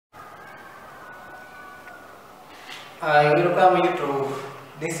I welcome you to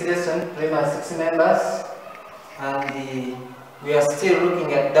this lesson, primary 6 members, and we are still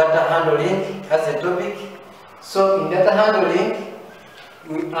looking at data handling as a topic. So in data handling,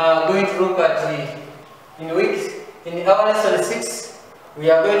 we are going to look at in our lesson 6,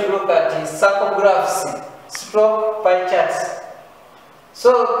 we are going to look at the circle graphs, stroke pie charts.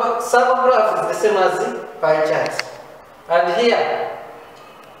 So circle graph is the same as the pie chart, and here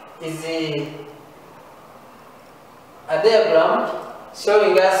is a diagram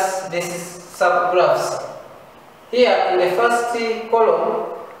showing us this circle graphs. Here in the first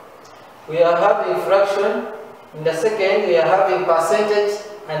column we are having fraction, in the second we are having percentage,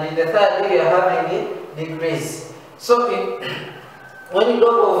 and in the third we are having degrees. So when you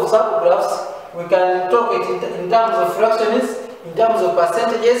talk of circle graphs, we can talk it in terms of fractions, in terms of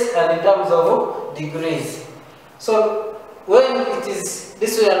percentages, and in terms of degrees. So when it is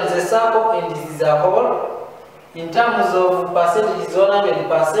this one is a circle and this is a hole, in terms of percentage is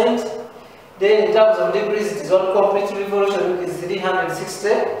 100%, then in terms of degrees it is one complete revolution, which is 360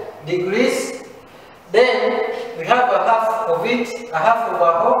 degrees. Then we have a half of it, a half of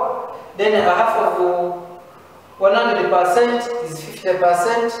a hole, then a half of 100% is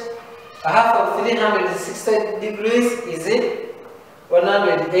 50%, a half of 360 degrees is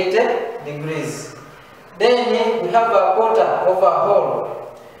 180 degrees. Then we have a quarter of a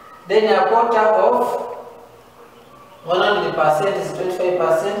hole, then a quarter of 100% is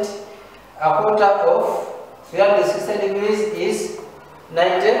 25%, a quarter of 360 degrees is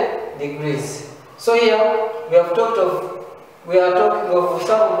 90 degrees. So here we are talking of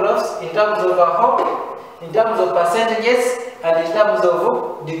circle graphs in terms of a hole, in terms of percentages, and in terms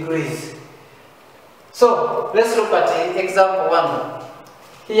of degrees. So let's look at example 1.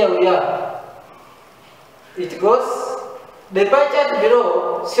 Here we are. It goes, the pie chart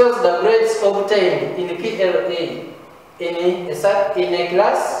below shows the grades obtained in PLA in a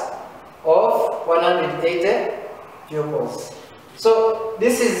class of 180 pupils. So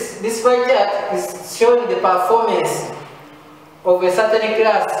this pie chart is showing the performance of a certain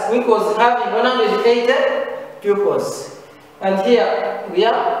class which was having 180 pupils. And here we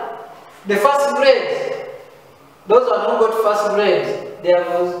are, the first grade, those who have not got first grade, they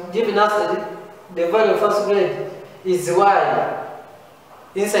have given us the value of first grade is y.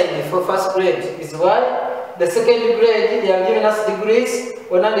 Inside the first grade is y. The second grade, they are giving us degrees,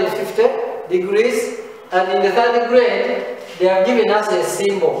 150 degrees. And in the third grade, they are giving us a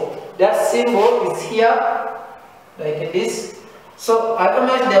symbol. That symbol is here, like this. So I don't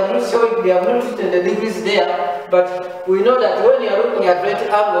know if they have not written the degrees there, but we know that when you are looking at right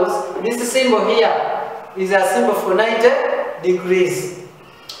angles, this symbol here is a symbol for 90 degrees.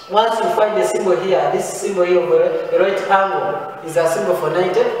 Once you find the symbol here, this symbol here of a right angle is a symbol for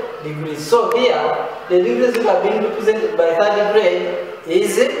 90 degrees. So here, the degrees that are being represented by third grade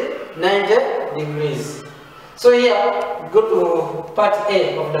is 90 degrees. So here, we go to part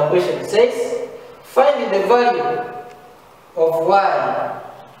A of the question. It says, find the value of y.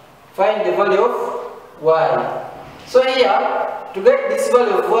 Find the value of y. So here, to get this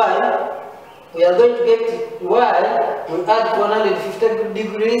value of y, we are going to get y, we add 150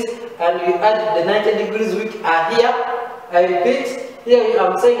 degrees, and we add the 90 degrees which are here. I repeat, here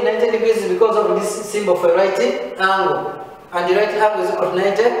I'm saying 90 degrees because of this symbol for right angle. And the right angle is equal to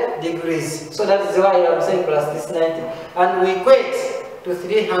 90 degrees. So that is why I'm saying plus this 90. And we equate to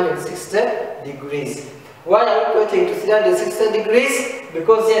 360 degrees. Why are we equating to 360 degrees?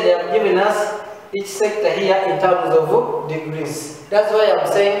 Because here they have given us each sector here in terms of degrees. That's why I'm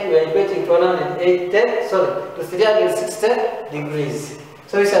saying we are equating to 360 degrees.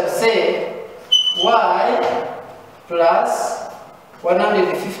 So we shall say y plus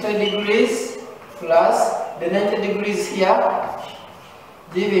 150 degrees plus the 90 degrees here,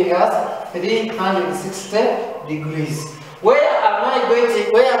 giving us 360 degrees. Where am I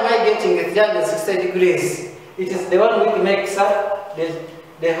getting the 360 degrees? It is the one which makes up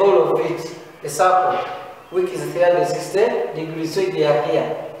the whole of it, the circle, which is 360 degrees. So they are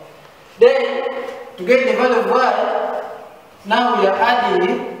here. Then, to get the value of y, now we are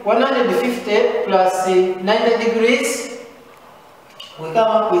adding 150 plus 90 degrees. We come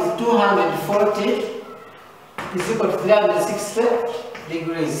up with 240 is equal to 360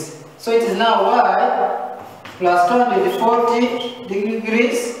 degrees. So it is now y plus 240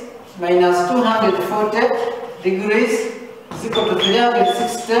 degrees minus 240 degrees is equal to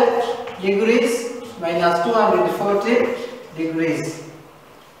 360 degrees minus 240 degrees.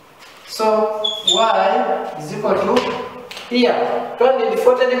 So y is equal to, here,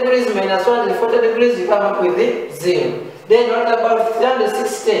 240 degrees minus 240 degrees, you come up with 0. Then what about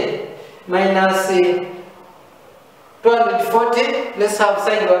 360 minus 240, let's have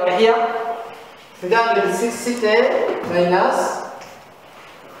side worker here. 360 minus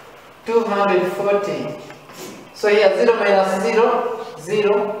 240. So here 0 minus 0,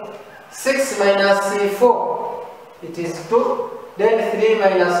 0. 6 minus 4, it is 2. Then 3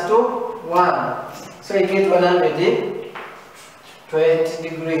 minus 2, 1. So you get 120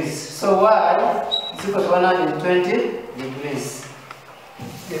 degrees. So y is equal to 120 degrees.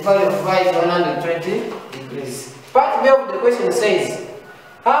 The value of y is 120 degrees. Part B of the question says,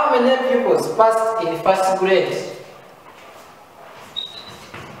 how many pupils passed in first grade?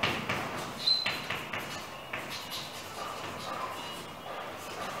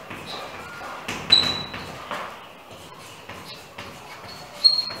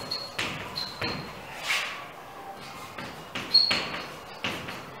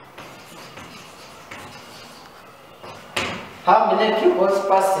 How many pupils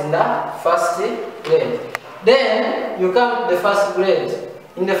passed in the first grade? Then you come to the first grade.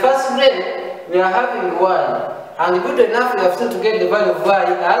 In the first grade, we are having y, and good enough we have to get the value of y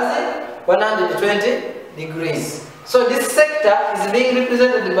as 120 degrees. So this sector is being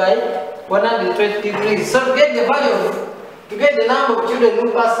represented by 120 degrees. So to get the the number of children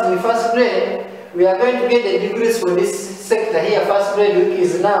who pass in the first grade, we are going to get the degrees for this sector here, first grade, which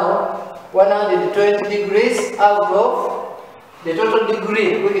is now 120 degrees out of the total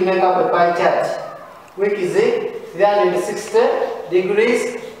degree. We can make up a pie chart, which is 360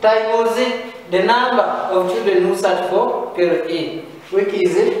 degrees times the number of children who search for period A, which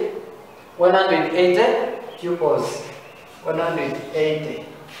is 180 pupils. 180.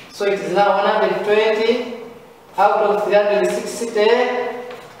 So it is now 120 out of 360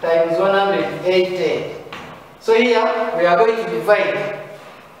 times 180. So here we are going to divide,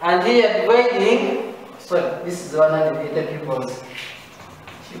 and here dividing. So this is 180 pupils.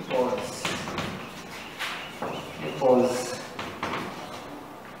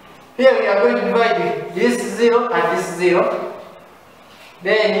 Here we are going to divide this 0 and this 0.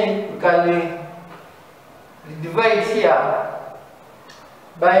 Then we can divide here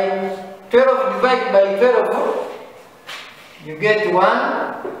by 12 divided by 12. You get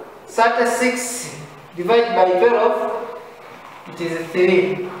 1. 36 divided by 12. It is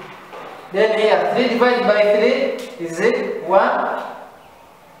 3. Then here 3 divided by 3 is 1.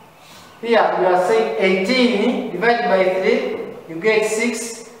 Here we are saying 18 divided by 3, you get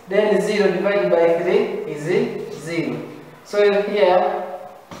 6. Then 0 divided by 3 is 0. So here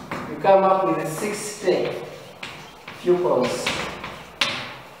you come up with 60 pupils.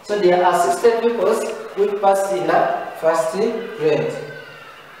 So there are 60 pupils who passed in the first grade.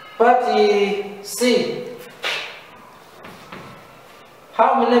 Part C.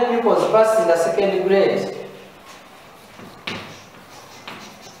 How many pupils passed in the second grade?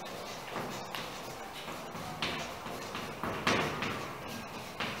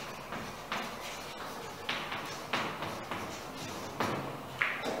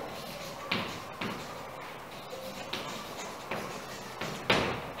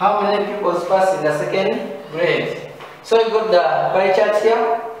 How many pupils passed in the second grade? So you got the pie chart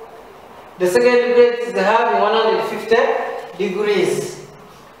here. The second grade is having 150 degrees.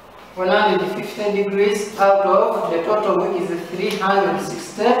 150 degrees out of the total, which is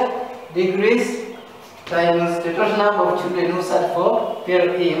 360 degrees, times the total number of children who sat for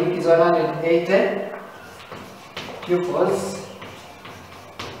period A, which is 180 pupils.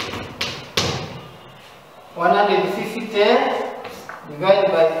 150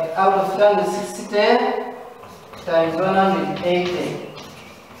 divided by out of 360 times 180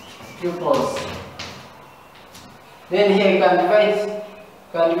 pupils. Then here you can divide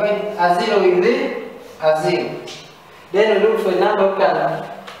a 0 with a 0. Then we look for a number can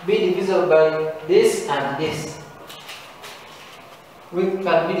be divisible by this and this. We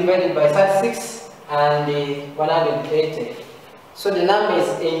can be divided by 36 and 180. So the number is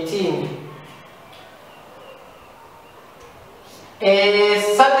 18.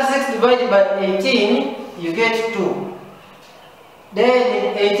 36 divided by 18, you get 2.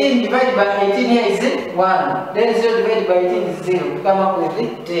 Then 18 divided by 18 here is 1. Then 0 divided by 18 is 0. You come up with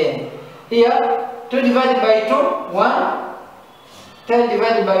 10. Here, 2 divided by 2, 1. 10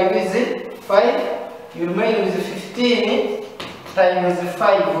 divided by 2 is 5. You remain with 15 times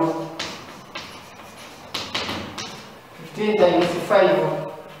 5. 15 times 5.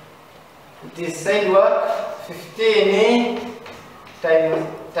 It is side work. 15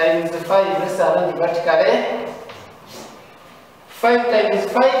 times 5. Let's arrange vertically. 5 times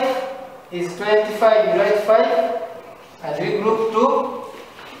 5 is 25, you write 5, and we group 2.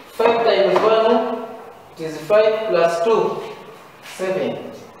 5 times 1, it is 5 plus 2,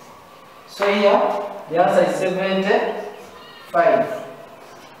 7. So here, The answer is 75.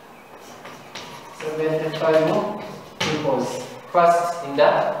 75 pupils passed in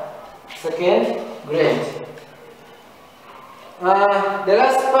the second grade. The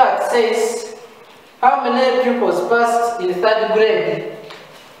last part says, how many pupils passed in third grade?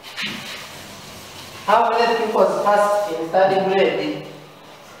 How many pupils passed in third grade?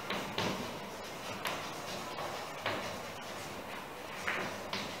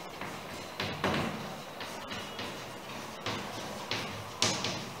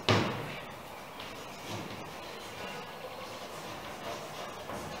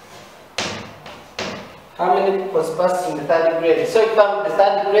 How many pupils passed in the third grade? So if I'm in the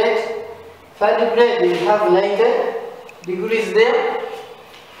third grade we have 90 degrees there.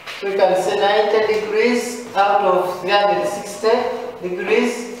 So you can say 90 degrees out of 360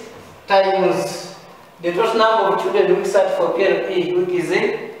 degrees times the total number of children who sat for PLP, which is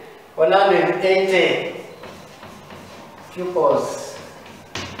 180 pupils.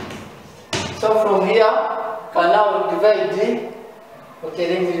 So from here, can now divide. Okay,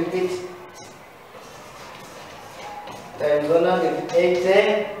 let me repeat. Times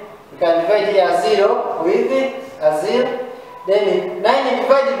 180. You can divide here 0 with a 0. Then 9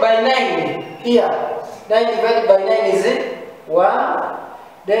 divided by 9 here. 9 divided by 9 is 1.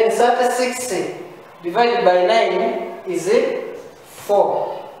 Then 36 divided by 9 is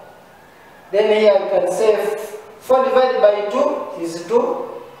 4. Then here you can say 4 divided by 2 is 2.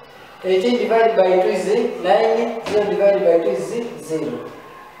 18 divided by 2 is 9. 0 divided by 2 is 0.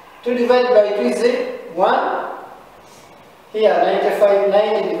 2 divided by 2 is 1. Here 95,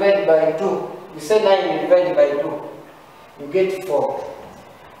 90 divided by 2. You say 9 divided by 2. You get 4.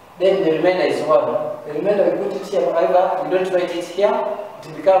 Then the remainder is 1. The remainder we put it here, however, we don't write it here.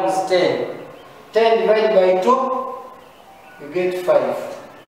 It becomes 10. 10 divided by 2, you get 5.